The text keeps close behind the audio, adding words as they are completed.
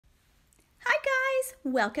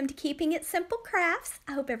welcome to Keeping It Simple Crafts.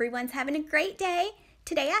 I hope everyone's having a great day.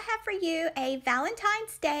 Today I have for you a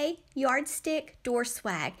Valentine's Day yardstick door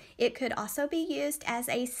swag. It could also be used as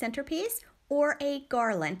a centerpiece or a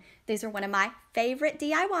garland. These are one of my favorite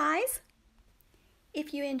DIYs.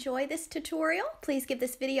 If you enjoy this tutorial, please give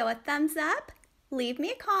this video a thumbs up, leave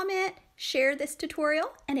me a comment, share this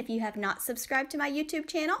tutorial, and if you have not subscribed to my YouTube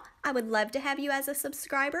channel, I would love to have you as a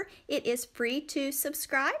subscriber. It is free to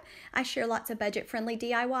subscribe. I share lots of budget-friendly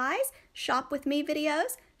DIYs, shop with me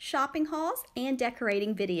videos, shopping hauls, and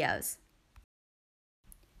decorating videos.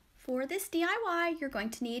 For this DIY, you're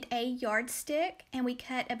going to need a yardstick, and we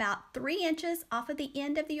cut about 3 inches off of the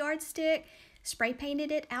end of the yardstick, spray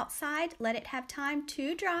painted it outside, let it have time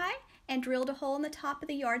to dry, and drilled a hole in the top of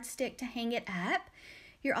the yardstick to hang it up.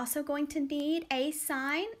 You're also going to need a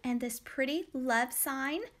sign, and this pretty love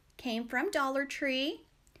sign came from Dollar Tree.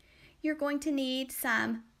 You're going to need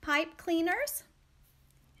some pipe cleaners,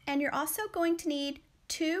 and you're also going to need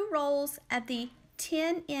 2 rolls of the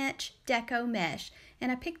 10-inch deco mesh.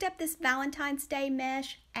 And I picked up this Valentine's Day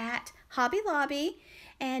mesh at Hobby Lobby,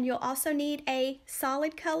 and you'll also need a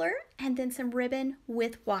solid color and then some ribbon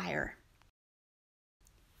with wire.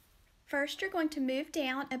 First, you're going to move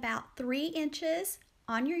down about 3 inches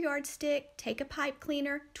on your yardstick, take a pipe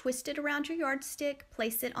cleaner, twist it around your yardstick,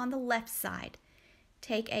 place it on the left side.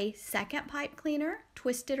 Take a second pipe cleaner,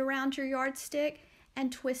 twist it around your yardstick,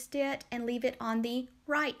 and twist it and leave it on the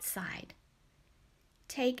right side.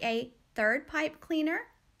 Take a third pipe cleaner,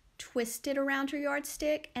 twist it around your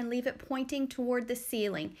yardstick, and leave it pointing toward the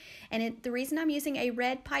ceiling. And the reason I'm using a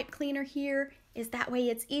red pipe cleaner here is that way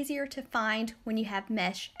it's easier to find when you have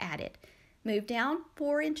mesh added. Move down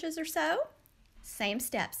 4 inches or so. Same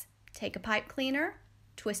steps. Take a pipe cleaner,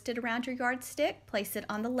 twist it around your yardstick, place it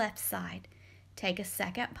on the left side. Take a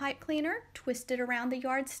second pipe cleaner, twist it around the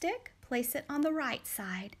yardstick, place it on the right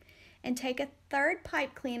side. And take a third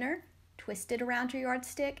pipe cleaner, twist it around your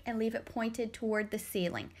yardstick, and leave it pointed toward the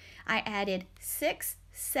ceiling. I added 6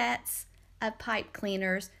 sets of pipe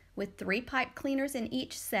cleaners with 3 pipe cleaners in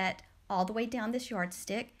each set all the way down this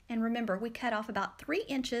yardstick. And remember, we cut off about 3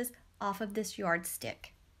 inches off of this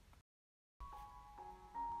yardstick.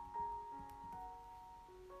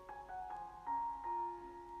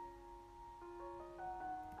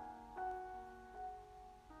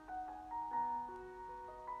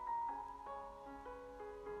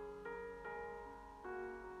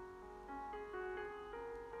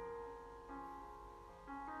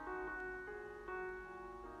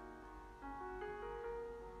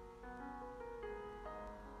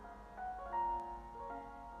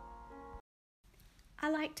 I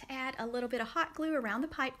like to add a little bit of hot glue around the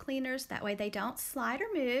pipe cleaners, that way they don't slide or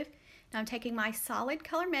move. Now I'm taking my solid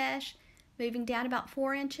color mesh, moving down about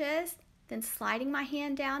 4 inches, then sliding my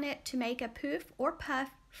hand down it to make a poof or puff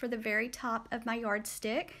for the very top of my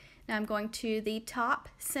yardstick. Now I'm going to the top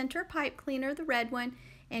center pipe cleaner, the red one,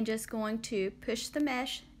 and just going to push the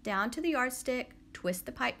mesh down to the yardstick, twist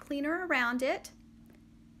the pipe cleaner around it.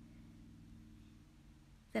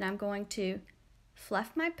 Then I'm going to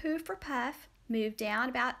fluff my poof or puff, move down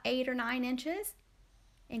about 8 or 9 inches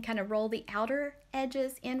and kind of roll the outer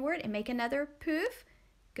edges inward and make another poof.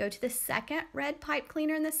 Go to the second red pipe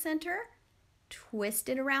cleaner in the center, twist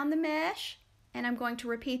it around the mesh, and I'm going to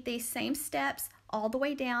repeat these same steps all the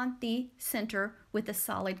way down the center with a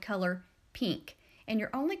solid color pink. And you're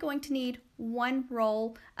only going to need 1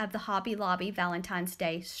 roll of the Hobby Lobby Valentine's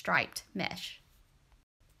Day striped mesh.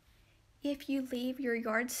 If you leave your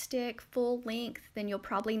yardstick full length, then you'll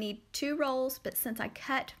probably need 2 rolls, but since I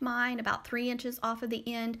cut mine about 3 inches off of the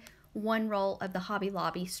end, 1 roll of the Hobby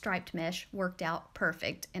Lobby striped mesh worked out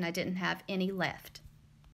perfect, and I didn't have any left.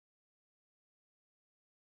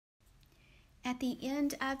 At the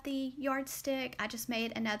end of the yardstick, I just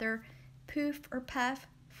made another poof or puff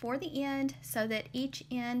for the end so that each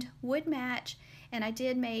end would match, and I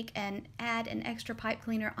did add an extra pipe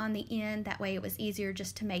cleaner on the end, that way it was easier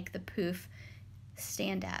just to make the poof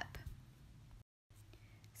stand up.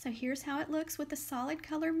 So here's how it looks with the solid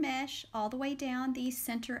color mesh all the way down the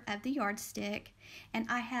center of the yardstick, and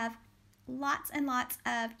I have lots and lots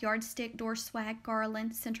of yardstick door swag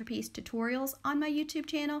garland centerpiece tutorials on my YouTube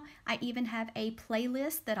channel. I even have a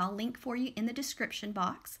playlist that I'll link for you in the description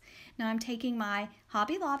box. Now I'm taking my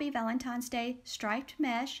Hobby Lobby Valentine's Day striped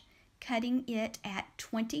mesh, cutting it at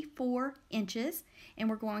 24 inches, and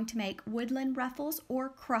we're going to make woodland ruffles or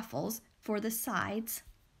cruffles for the sides.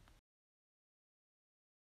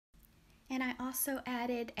 And I also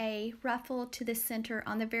added a ruffle to the center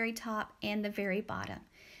on the very top and the very bottom.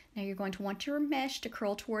 Now you're going to want your mesh to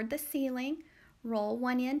curl toward the ceiling. Roll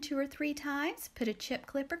one end 2 or 3 times, put a chip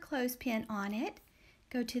clip or clothespin on it,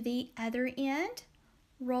 go to the other end,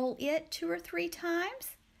 roll it 2 or 3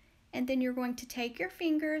 times, and then you're going to take your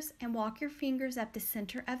fingers and walk your fingers up the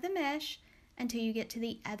center of the mesh until you get to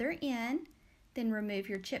the other end. Then remove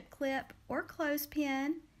your chip clip or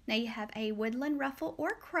clothespin. Now you have a woodland ruffle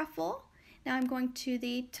or cruffle. Now I'm going to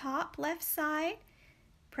the top left side,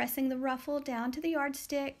 pressing the ruffle down to the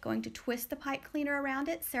yardstick, going to twist the pipe cleaner around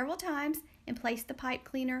it several times and place the pipe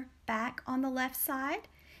cleaner back on the left side.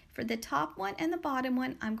 For the top one and the bottom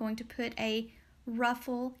one, I'm going to put a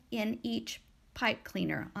ruffle in each pipe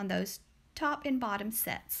cleaner on those top and bottom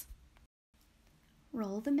sets.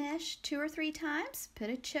 Roll the mesh 2 or 3 times, put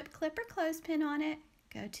a chip clip or clothespin on it,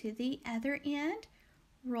 go to the other end,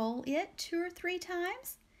 roll it 2 or 3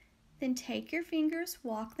 times, then take your fingers,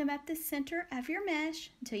 walk them up the center of your mesh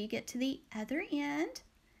until you get to the other end.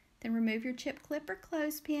 Then remove your chip clip or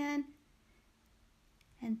clothespin.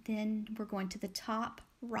 And then we're going to the top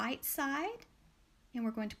right side. And we're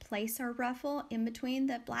going to place our ruffle in between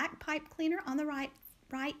the black pipe cleaner on the right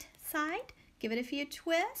side. Give it a few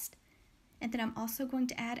twists. And then I'm also going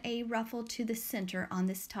to add a ruffle to the center on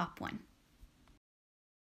this top one.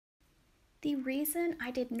 The reason I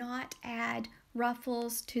did not add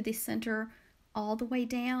ruffles to the center all the way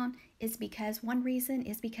down is because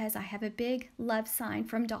I have a big love sign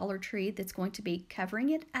from Dollar Tree that's going to be covering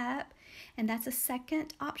it up, and that's a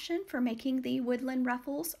second option for making the woodland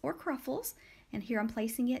ruffles or cruffles, and here I'm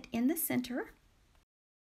placing it in the center.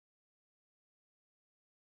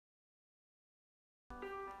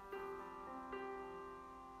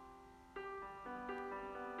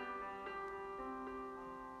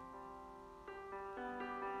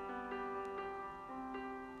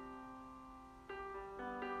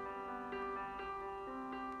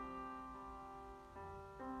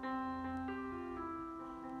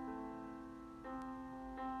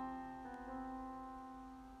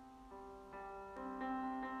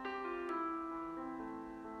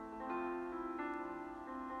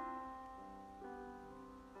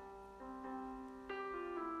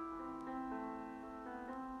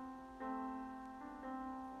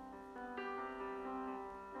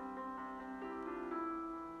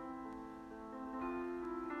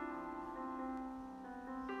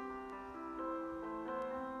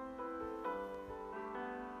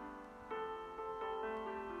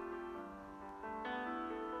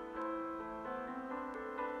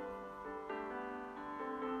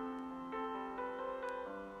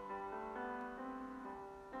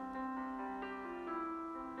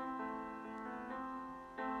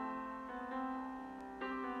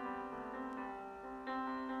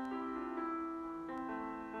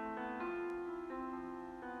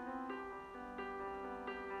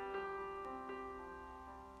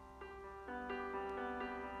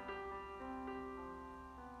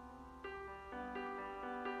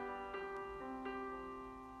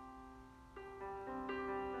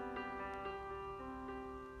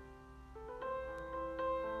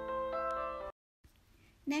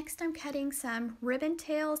 Next, I'm cutting some ribbon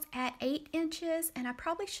tails at 8 inches, and I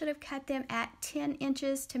probably should have cut them at 10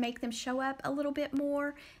 inches to make them show up a little bit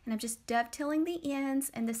more. And I'm just dovetailing the ends,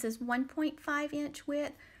 and this is 1.5 inch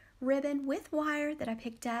width ribbon with wire that I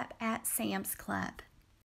picked up at Sam's Club.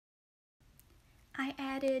 I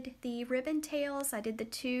added the ribbon tails. I did the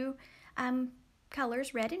two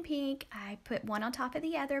colors, red and pink. I put one on top of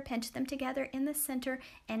the other, pinched them together in the center,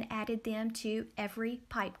 and added them to every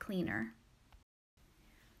pipe cleaner.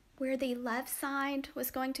 Where the love sign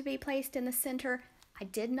was going to be placed in the center, I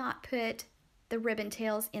did not put the ribbon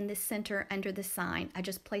tails in the center under the sign. I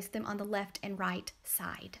just placed them on the left and right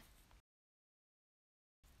side.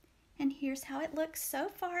 And here's how it looks so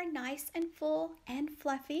far, nice and full and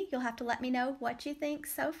fluffy. You'll have to let me know what you think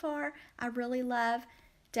so far. I really love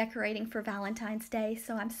decorating for Valentine's Day,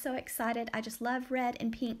 so I'm so excited. I just love red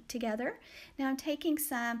and pink together. Now I'm taking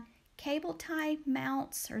some cable tie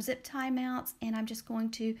mounts or zip tie mounts, and I'm just going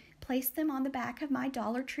to place them on the back of my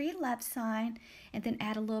Dollar Tree love sign and then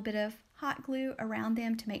add a little bit of hot glue around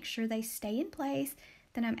them to make sure they stay in place.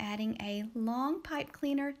 Then I'm adding a long pipe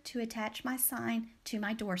cleaner to attach my sign to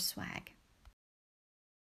my door swag.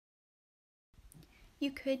 You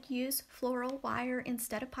could use floral wire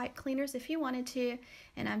instead of pipe cleaners if you wanted to,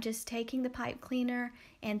 and I'm just taking the pipe cleaner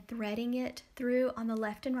and threading it through on the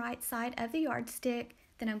left and right side of the yardstick.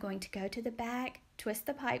 Then I'm going to go to the back, twist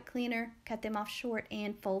the pipe cleaner, cut them off short,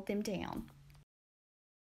 and fold them down.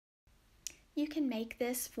 You can make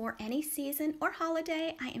this for any season or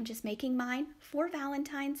holiday. I am just making mine for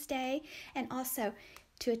Valentine's Day. And also,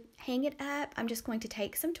 to hang it up, I'm just going to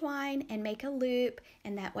take some twine and make a loop,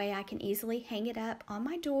 and that way I can easily hang it up on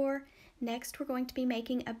my door. Next, we're going to be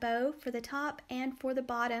making a bow for the top and for the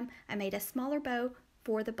bottom. I made a smaller bow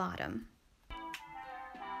for the bottom.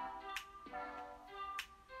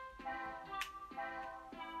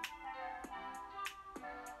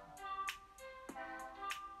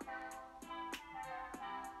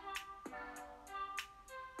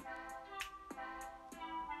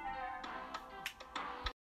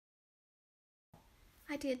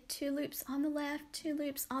 I did 2 loops on the left, 2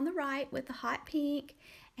 loops on the right with the hot pink,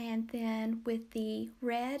 and then with the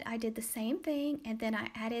red I did the same thing, and then I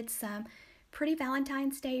added some pretty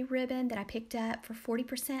Valentine's Day ribbon that I picked up for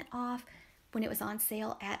 40% off when it was on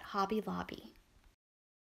sale at Hobby Lobby.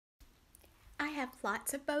 I have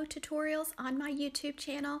lots of bow tutorials on my YouTube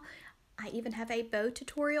channel. I even have a bow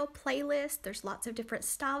tutorial playlist. There's lots of different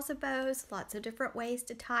styles of bows, lots of different ways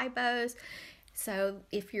to tie bows. So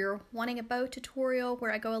if you're wanting a bow tutorial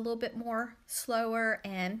where I go a little bit more slower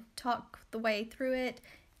and talk the way through it,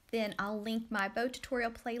 then I'll link my bow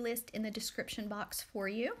tutorial playlist in the description box for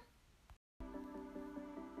you.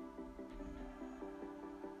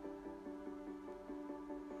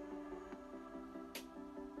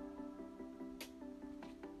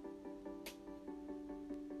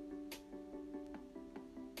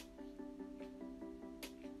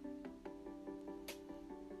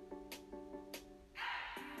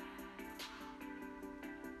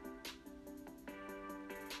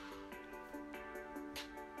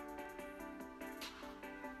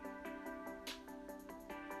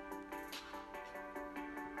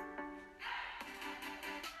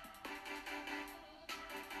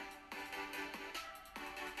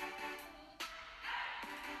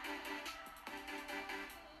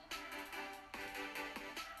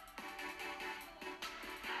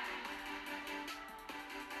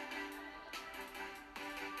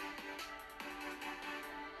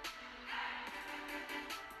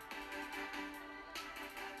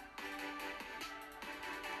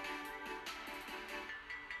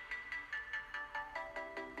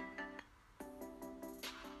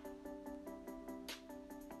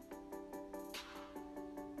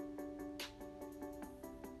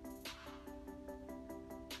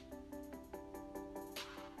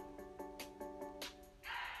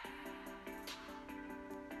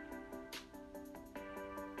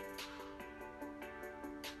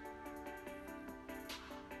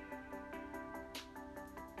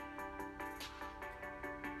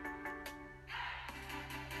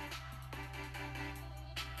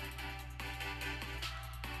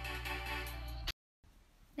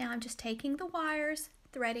 Now I'm just taking the wires,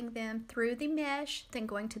 threading them through the mesh, then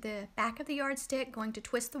going to the back of the yardstick, going to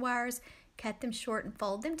twist the wires, cut them short and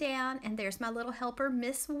fold them down. And there's my little helper,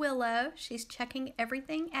 Miss Willow. She's checking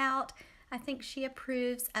everything out. I think she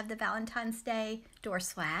approves of the Valentine's Day door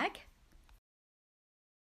swag.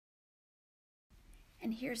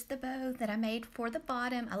 And here's the bow that I made for the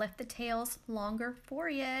bottom. I left the tails longer for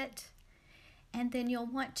it. And then you'll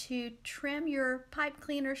want to trim your pipe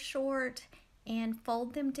cleaner short and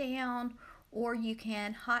fold them down, or you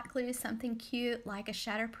can hot glue something cute like a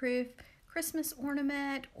shatterproof Christmas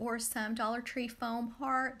ornament or some Dollar Tree foam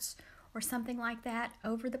hearts or something like that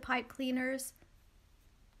over the pipe cleaners.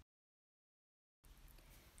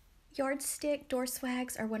 Yardstick door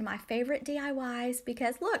swags are one of my favorite DIYs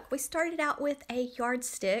because look, we started out with a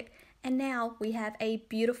yardstick and now we have a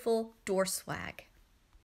beautiful door swag.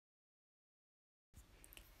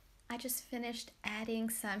 I just finished adding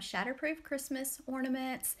some shatterproof Christmas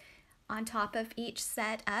ornaments on top of each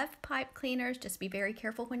set of pipe cleaners. Just be very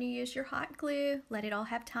careful when you use your hot glue. Let it all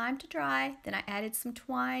have time to dry. Then I added some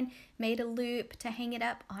twine, made a loop to hang it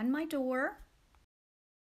up on my door.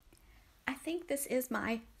 I think this is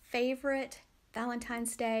my favorite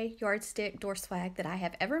Valentine's Day yardstick door swag that I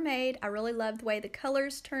have ever made. I really love the way the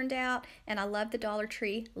colors turned out, and I love the Dollar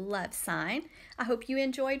Tree love sign. I hope you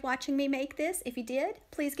enjoyed watching me make this. If you did,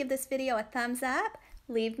 please give this video a thumbs up,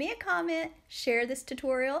 leave me a comment, share this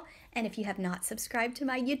tutorial, and if you have not subscribed to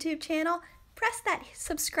my YouTube channel, press that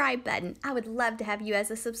subscribe button. I would love to have you as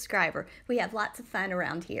a subscriber. We have lots of fun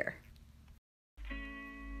around here.